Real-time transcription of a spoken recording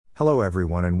Hello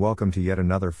everyone and welcome to yet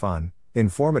another fun,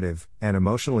 informative, and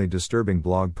emotionally disturbing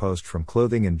blog post from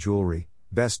Clothing and Jewelry,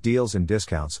 Best Deals and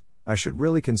Discounts. I should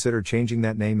really consider changing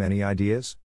that name. Any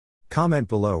ideas? Comment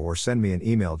below or send me an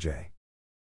email.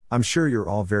 I'm sure you're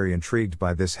all very intrigued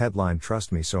by this headline.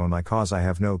 Trust me, so am I, cause I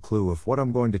have no clue if what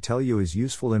I'm going to tell you is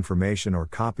useful information or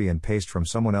copy and paste from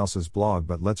someone else's blog,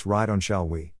 but let's ride on, shall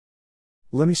we?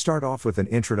 Let me start off with an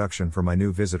introduction for my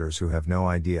new visitors who have no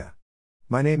idea.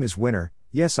 My name is Winner,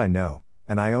 yes I know,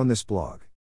 and I own this blog.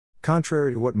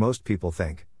 Contrary to what most people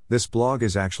think, this blog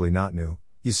is actually not new.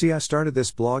 You see, I started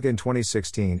this blog in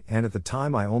 2016, and at the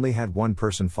time I only had one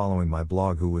person following my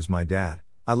blog, who was my dad.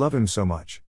 I love him so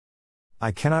much.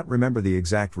 I cannot remember the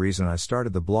exact reason I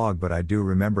started the blog, but I do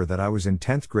remember that I was in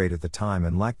 10th grade at the time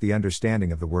and lacked the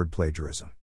understanding of the word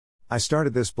plagiarism. I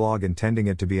started this blog intending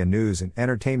it to be a news and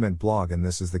entertainment blog, and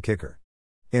this is the kicker.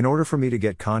 In order for me to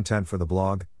get content for the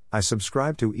blog, I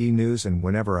subscribed to e-news, and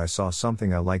whenever I saw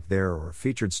something I liked there or a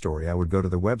featured story, I would go to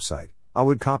the website. I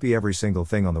would copy every single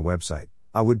thing on the website.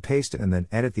 I would paste it and then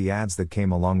edit the ads that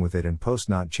came along with it and post,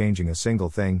 not changing a single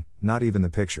thing, not even the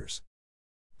pictures.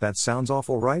 That sounds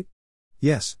awful, right?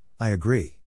 Yes, I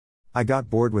agree. I got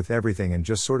bored with everything and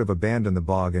just sort of abandoned the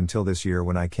blog until this year,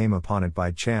 when I came upon it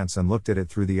by chance and looked at it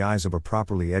through the eyes of a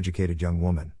properly educated young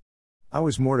woman. I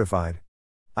was mortified.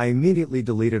 I immediately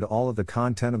deleted all of the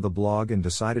content of the blog and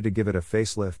decided to give it a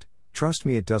facelift. Trust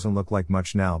me, it doesn't look like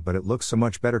much now, but it looks so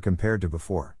much better compared to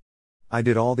before. I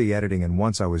did all the editing, and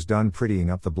once I was done prettying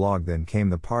up the blog, then came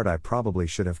the part I probably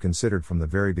should have considered from the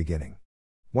very beginning.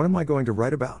 What am I going to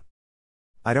write about?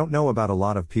 I don't know about a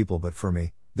lot of people, but for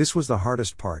me, this was the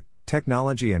hardest part.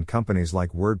 Technology and companies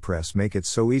like WordPress make it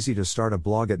so easy to start a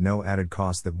blog at no added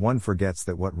cost that one forgets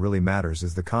that what really matters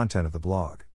is the content of the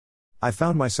blog. I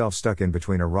found myself stuck in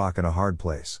between a rock and a hard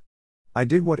place. I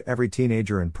did what every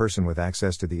teenager and person with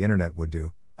access to the internet would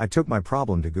do. I took my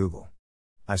problem to Google.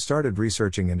 I started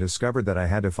researching and discovered that I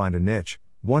had to find a niche,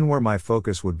 one where my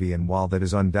focus would be, and while that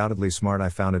is undoubtedly smart, I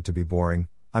found it to be boring.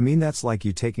 I mean, that's like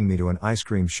you taking me to an ice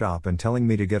cream shop and telling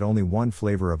me to get only one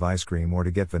flavor of ice cream or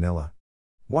to get vanilla.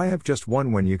 Why have just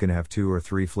one when you can have 2 or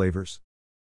 3 flavors?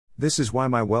 This is why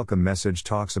my welcome message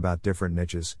talks about different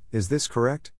niches. Is this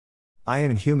correct? I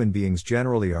and human beings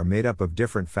generally are made up of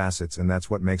different facets, and that's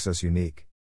what makes us unique.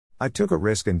 I took a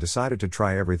risk and decided to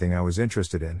try everything I was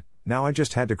interested in. Now I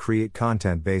just had to create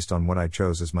content based on what I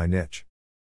chose as my niche.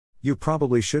 You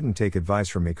probably shouldn't take advice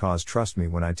from me, cause trust me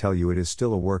when I tell you it is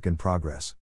still a work in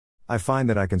progress. I find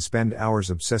that I can spend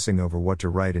hours obsessing over what to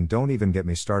write, and don't even get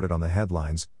me started on the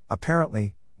headlines.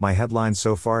 Apparently, my headlines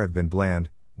so far have been bland.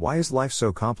 Why is life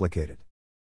so complicated?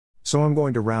 So I'm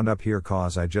going to round up here,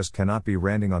 cause I just cannot be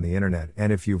ranting on the internet,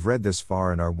 and if you've read this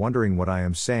far and are wondering what I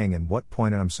am saying and what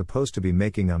point I'm supposed to be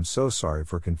making, I'm so sorry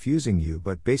for confusing you,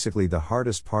 but basically the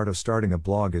hardest part of starting a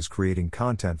blog is creating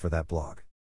content for that blog.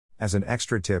 As an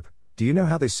extra tip, do you know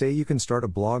how they say you can start a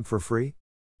blog for free?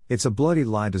 It's a bloody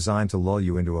lie designed to lull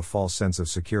you into a false sense of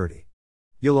security.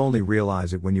 You'll only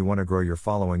realize it when you want to grow your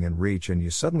following and reach, and you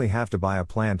suddenly have to buy a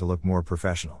plan to look more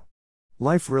professional.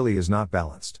 Life really is not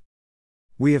balanced.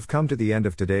 We have come to the end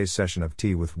of today's session of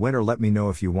Tea with Winner. Let me know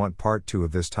if you want part 2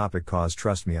 of this topic, cause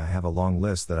trust me, I have a long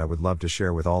list that I would love to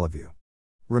share with all of you.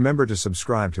 Remember to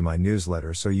subscribe to my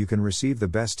newsletter so you can receive the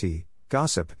best tea,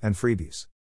 gossip, and freebies.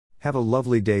 Have a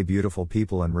lovely day, beautiful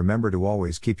people, and remember to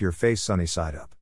always keep your face sunny side up.